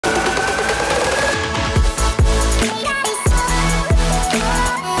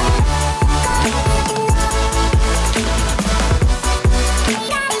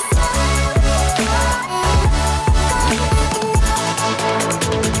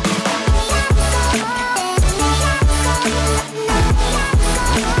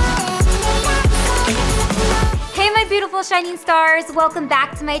shining stars, welcome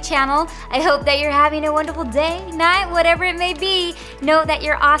back to my channel. I hope that you're having a wonderful day, night, whatever it may be. Know that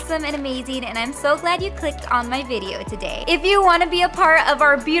you're awesome and amazing, and I'm so glad you clicked on my video today. If you want to be a part of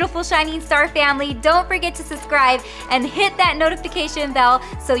our beautiful shining star family, don't forget to subscribe and hit that notification bell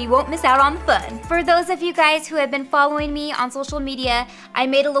so you won't miss out on the fun. For those of you guys who have been following me on social media, I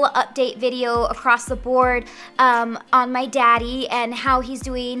made a little update video across the board on my daddy and how he's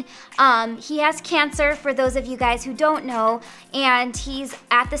doing. He has cancer, for those of you guys who don't know, and he's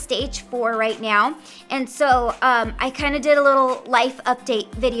at the stage 4 right now. And so I kind of did a little life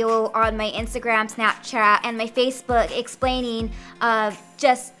update video on my Instagram, Snapchat, and my Facebook explaining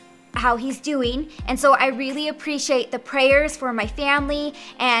just how he's doing. And so I really appreciate the prayers for my family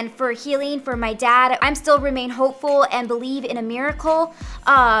and for healing for my dad. I'm still remain hopeful and believe in a miracle.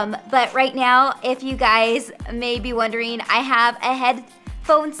 But right now, if you guys may be wondering, I have a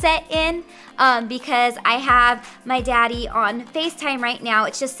headphone set in because I have my daddy on FaceTime right now.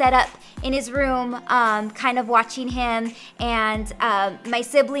 It's just set up in his room, kind of watching him, and my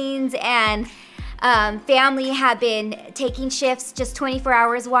siblings and family have been taking shifts just 24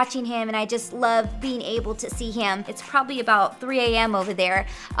 hours watching him, and I just love being able to see him. It's probably about 3 a.m. over there,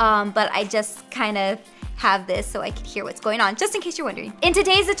 but I just kind of have this so I can hear what's going on, just in case you're wondering. In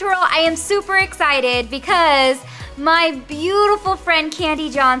today's tutorial, I am super excited because my beautiful friend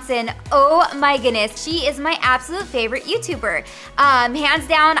Kandee Johnson, oh my goodness, she is my absolute favorite YouTuber. Hands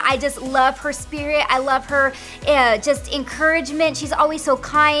down, I just love her spirit. I love her just encouragement. She's always so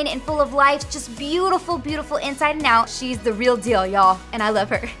kind and full of life, just beautiful, beautiful inside and out. She's the real deal, y'all, and I love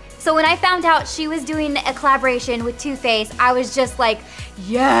her. So when I found out she was doing a collaboration with Too Faced, I was just like,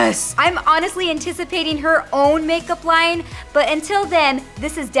 yes! I'm honestly anticipating her own makeup line, but until then,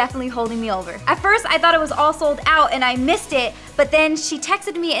 this is definitely holding me over. At first, I thought it was all sold out and I missed it, but then she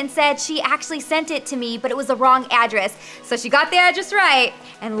texted me and said she actually sent it to me, but it was the wrong address. So she got the address right,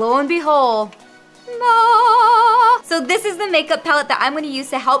 and lo and behold, so this is the makeup palette that I'm going to use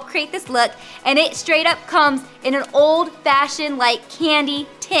to help create this look, and it straight up comes in an old-fashioned like candy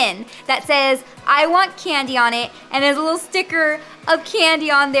tin that says I want candy on it, and there's a little sticker of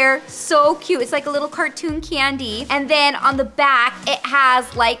candy on there. So cute. It's like a little cartoon candy. And then on the back, it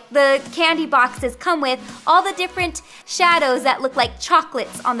has like the candy boxes come with all the different shadows that look like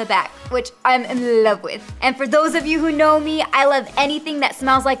chocolates on the back, which I'm in love with. And for those of you who know me, I love anything that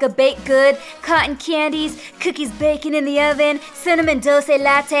smells like a baked good, cotton candies, cookies baking in the oven, cinnamon dulce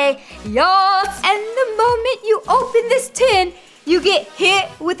latte, yes! And the moment you open this tin, you get hit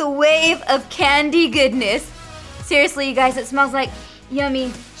with a wave of candy goodness. Seriously, you guys, it smells like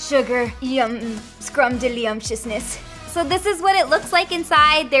yummy sugar, yum, scrumdiddlyumptiousness. So this is what it looks like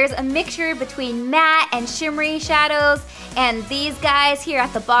inside. There's a mixture between matte and shimmery shadows, and these guys here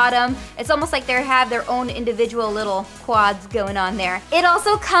at the bottom, it's almost like they have their own individual little quads going on there. It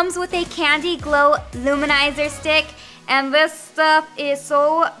also comes with a Candy Glow luminizer stick, and this stuff is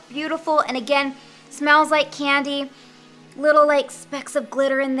so beautiful, and again, smells like candy. Little like specks of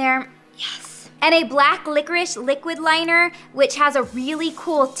glitter in there, yes. And a black licorice liquid liner, which has a really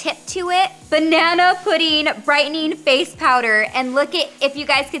cool tip to it. Banana pudding brightening face powder. And look at, if you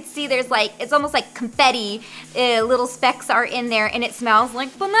guys could see, there's like, it's almost like confetti. Little specks are in there, and it smells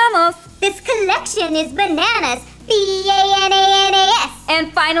like bananas. This collection is bananas, B-A-N-A-N-A-S.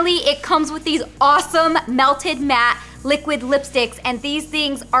 And finally, it comes with these awesome melted matte liquid lipsticks, and these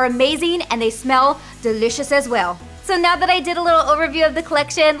things are amazing, and they smell delicious as well. So now that I did a little overview of the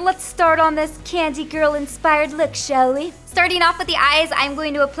collection, let's start on this Candy Girl inspired look, shall we? Starting off with the eyes, I'm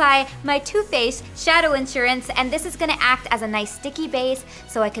going to apply my Too Faced Shadow Insurance, and this is gonna act as a nice sticky base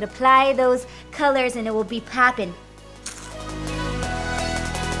so I can apply those colors and it will be popping.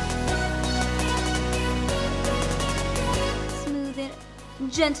 Smooth it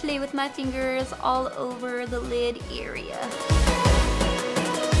gently with my fingers all over the lid area.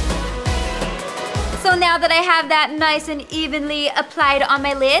 So now that I have that nice and evenly applied on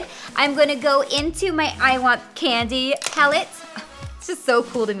my lid, I'm gonna go into my I Want Kandee palette. It's just so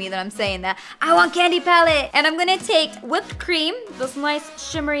cool to me that I'm saying that. I Want Kandee palette. And I'm gonna take whipped cream, this nice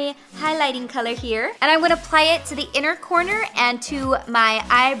shimmery highlighting color here, and I'm gonna apply it to the inner corner and to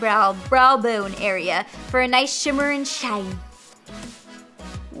my brow bone area for a nice shimmer and shine.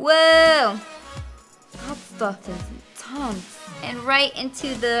 Whoa, that stuff is intense. And right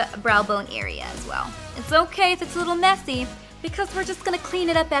into the brow bone area as well. It's okay if it's a little messy because we're just gonna clean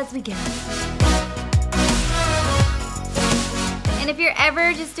it up as we go. And if you're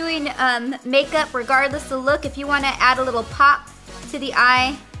ever just doing makeup, regardless of the look, if you wanna add a little pop to the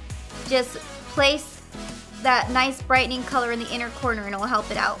eye, just place that nice brightening color in the inner corner and it will help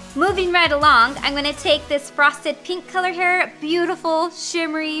it out. Moving right along, I'm gonna take this frosted pink color here, beautiful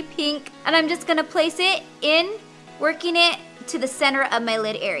shimmery pink, and I'm just gonna place it in, working it to the center of my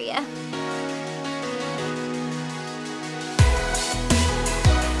lid area.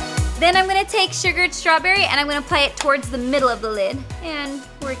 Then I'm gonna take sugared strawberry and I'm gonna apply it towards the middle of the lid and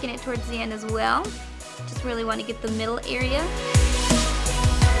working it towards the end as well. Just really wanna get the middle area.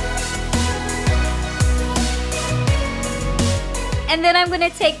 And then I'm gonna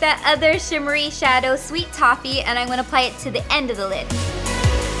take that other shimmery shadow, Sweet Toffee, and I'm gonna apply it to the end of the lid.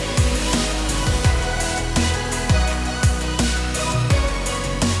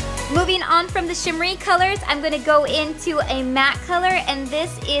 Moving on from the shimmery colors, I'm gonna go into a matte color, and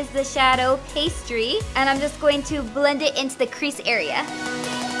this is the shadow Pastry, and I'm just going to blend it into the crease area.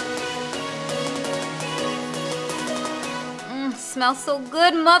 Smells so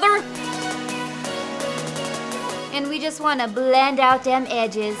good, mother! And we just wanna blend out them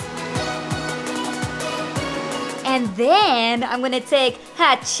edges. And then I'm gonna take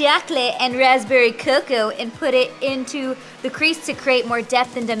hot chocolate and raspberry cocoa and put it into the crease to create more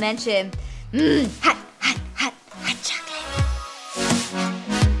depth and dimension. Hot chocolate.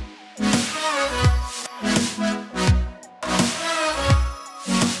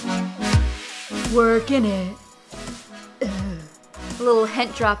 Working it. A little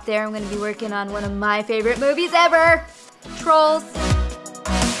hint drop there. I'm gonna be working on one of my favorite movies ever, Trolls.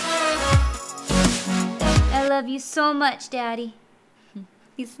 I love you so much, Daddy.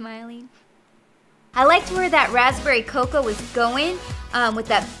 He's smiling. I liked where that raspberry cocoa was going with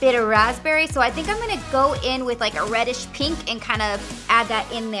that bitter raspberry, so I think I'm gonna go in with like a reddish pink and kind of add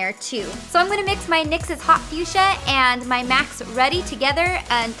that in there too. So I'm gonna mix my NYX's Hot Fuchsia and my MAC's Ready together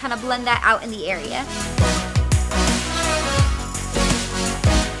and kind of blend that out in the area.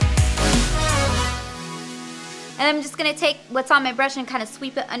 And I'm just gonna take what's on my brush and kind of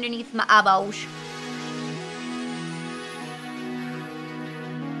sweep it underneath my eyeballs.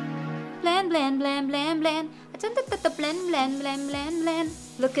 Blend, blend, blend, blend, blend. Blend, blend, blend, blend, blend.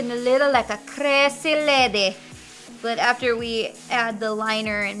 Looking a little like a crazy lady. But after we add the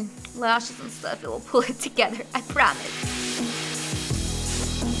liner and lashes and stuff, it will pull it together, I promise.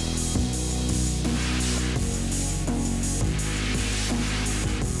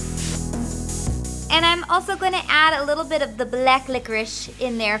 And I'm also going to add a little bit of the black licorice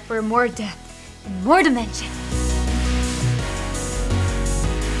in there for more depth and more dimension.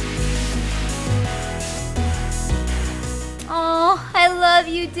 Oh, I love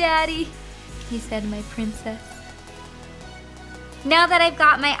you, Daddy, he said, my princess. Now that I've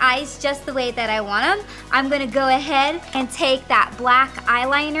got my eyes just the way that I want them, I'm going to go ahead and take that black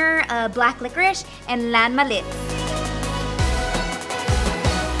eyeliner, black licorice, and land my lips.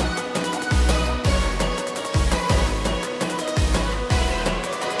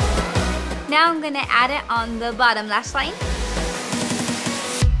 Now I'm gonna add it on the bottom lash line.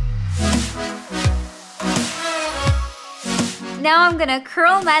 Now I'm gonna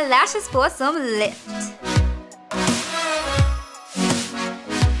curl my lashes for some lift.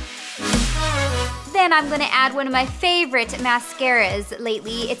 Then I'm gonna add one of my favorite mascaras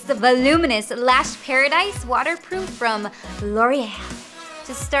lately. It's the Voluminous Lash Paradise Waterproof from L'Oreal.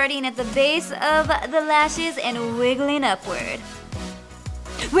 Just starting at the base of the lashes and wiggling upward.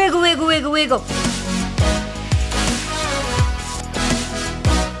 Wiggle, wiggle, wiggle, wiggle.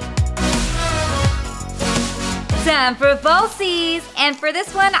 Time for falsies. And for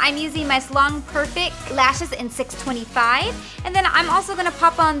this one, I'm using my Salon Perfect lashes in 625. And then I'm also gonna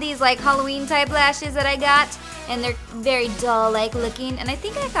pop on these like Halloween type lashes that I got. And they're very doll-like looking. And I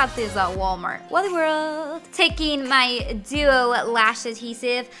think I got these at Walmart. Wally World. Taking my Duo lash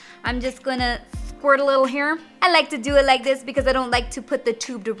adhesive, I'm just gonna squirt a little here. I like to do it like this because I don't like to put the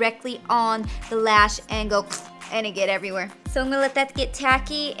tube directly on the lash and go and it get everywhere. So I'm gonna let that get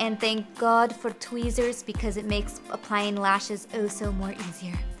tacky, and thank God for tweezers because it makes applying lashes oh so more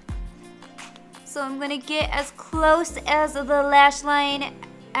easier. So I'm gonna get as close as the lash line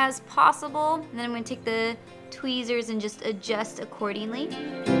as possible. And then I'm gonna take the tweezers and just adjust accordingly.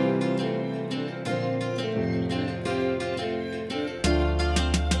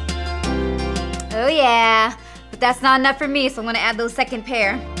 Oh yeah, but that's not enough for me, so I'm gonna add those second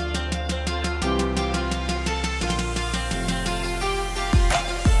pair.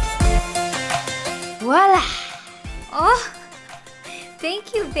 Voila! Oh,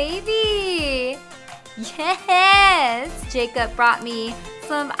 thank you, baby! Yes! Jacob brought me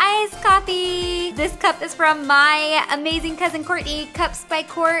some iced coffee. This cup is from my amazing cousin Courtney, Cups by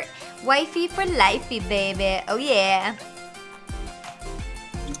Court. Wifey for lifey, baby. Oh yeah.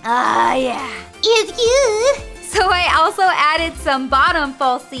 Ah, yeah. If you... So I also added some bottom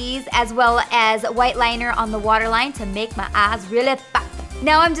falsies as well as white liner on the waterline to make my eyes really pop.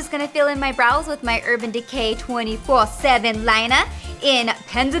 Now I'm just gonna fill in my brows with my Urban Decay 24/7 liner in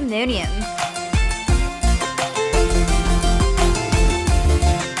Pandemonium.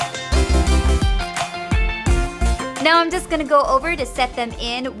 Now I'm just gonna go over to set them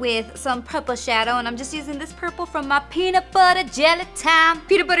in with some purple shadow, and I'm just using this purple from my Peanut Butter Jelly Time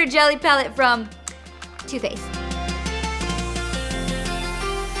Peanut Butter Jelly palette from Too Faced.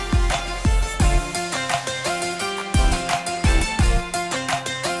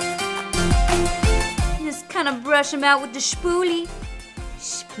 Just kind of brush them out with the spoolie.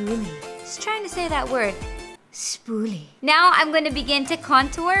 Spoolie. Just trying to say that word. Spoolie. Now I'm going to begin to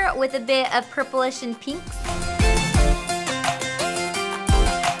contour with a bit of purplish and pinks.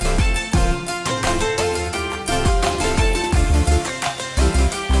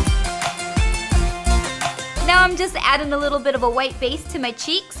 Now I'm just adding a little bit of a white base to my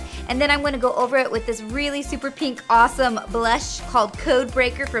cheeks, and then I'm going to go over it with this really super pink awesome blush called Code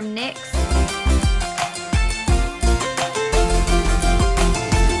Breaker from NYX.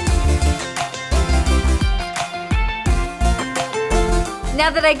 Now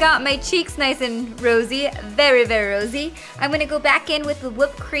that I got my cheeks nice and rosy, very, very rosy, I'm going to go back in with the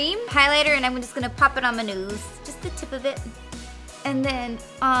whipped cream highlighter, and I'm just going to pop it on my nose, just the tip of it, and then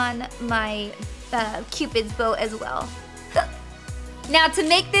on my Cupid's bow as well. Now to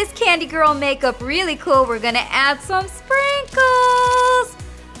make this Kandee Girl makeup really cool, we're gonna add some sprinkles.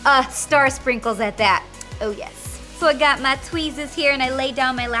 Star sprinkles at that. Oh yes. So I got my tweezers here and I laid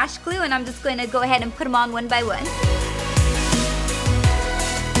down my lash glue, and I'm just going to go ahead and put them on one by one.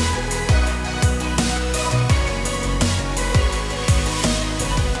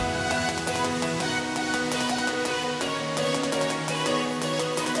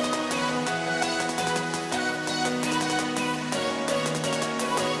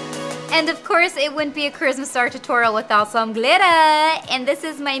 And of course, it wouldn't be a CharismaStar tutorial without some glitter. And this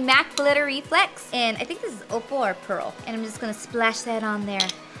is my MAC Glitter Reflex. And I think this is opal or pearl. And I'm just gonna splash that on there,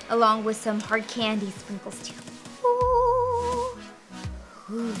 along with some hard candy sprinkles too. Ooh.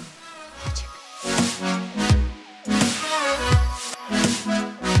 Ooh.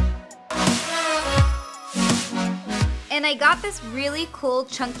 And I got this really cool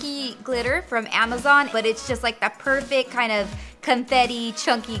chunky glitter from Amazon, but it's just like that perfect kind of confetti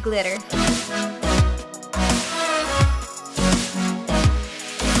chunky glitter.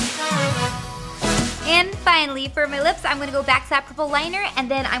 And finally, for my lips, I'm gonna go back to that purple liner, and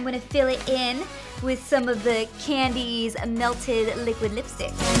then I'm gonna fill it in with some of the Kandee's melted liquid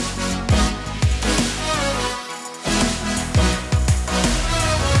lipstick.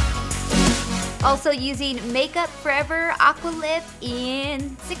 Also using Makeup Forever Aqua Lip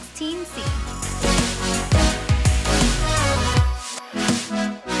in 16C.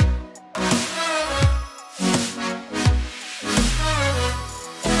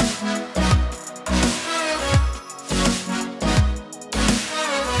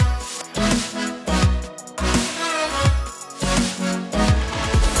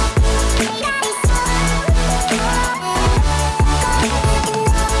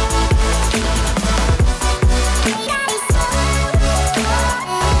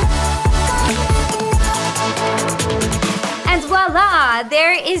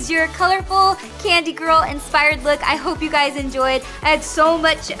 There is your colorful Kandee Girl inspired look. I hope you guys enjoyed. I had so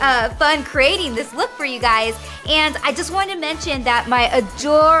much fun creating this look for you guys. And I just wanted to mention that my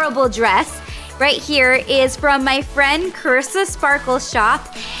adorable dress right here is from my friend Chrissa Sparkles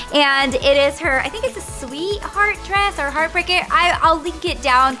shop. And it is her, I think it's a sweetheart dress or heartbreaker. I'll link it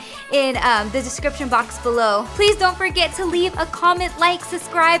down in the description box below. Please don't forget to leave a comment, like,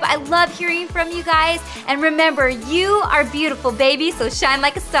 subscribe. I love hearing from you guys. And remember, you are beautiful, baby, so shine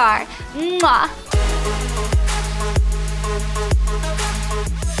like a star. Mwah.